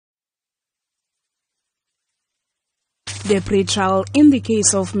The pre-trial in the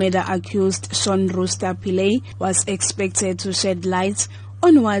case of murder accused Sean Rooster Pillay was expected to shed light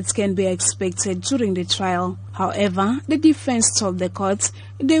on what can be expected during the trial. However, the defense told the court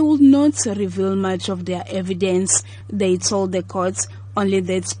they would not reveal much of their evidence. They told the court only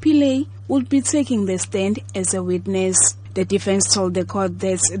that Pillay would be taking the stand as a witness. The defense told the court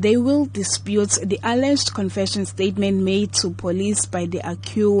that they will dispute the alleged confession statement made to police by the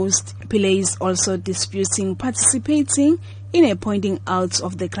accused. Pillay is also disputing participating in a pointing out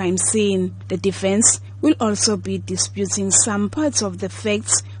of the crime scene. The defense will also be disputing some parts of the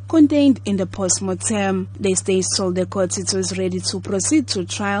facts contained in the post-mortem. The state told the court it was ready to proceed to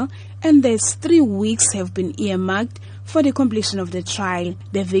trial and that 3 weeks have been earmarked for the completion of the trial.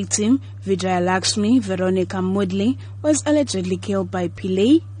 The victim, Vijaya Lakshmi Veronica Mudley, was allegedly killed by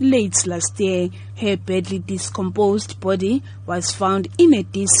Pillay late last year. Her badly decomposed body was found in a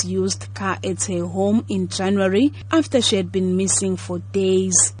disused car at her home in January after she had been missing for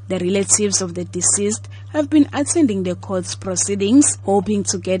days. The relatives of the deceased have been attending the court's proceedings, hoping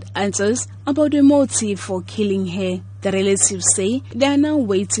to get answers about the motive for killing her. The relatives say they are now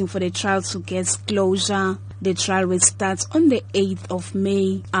waiting for the trial to get closure. The trial will start on the 8th of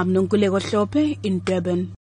May. I'm Nonkulego Hlope in Durban.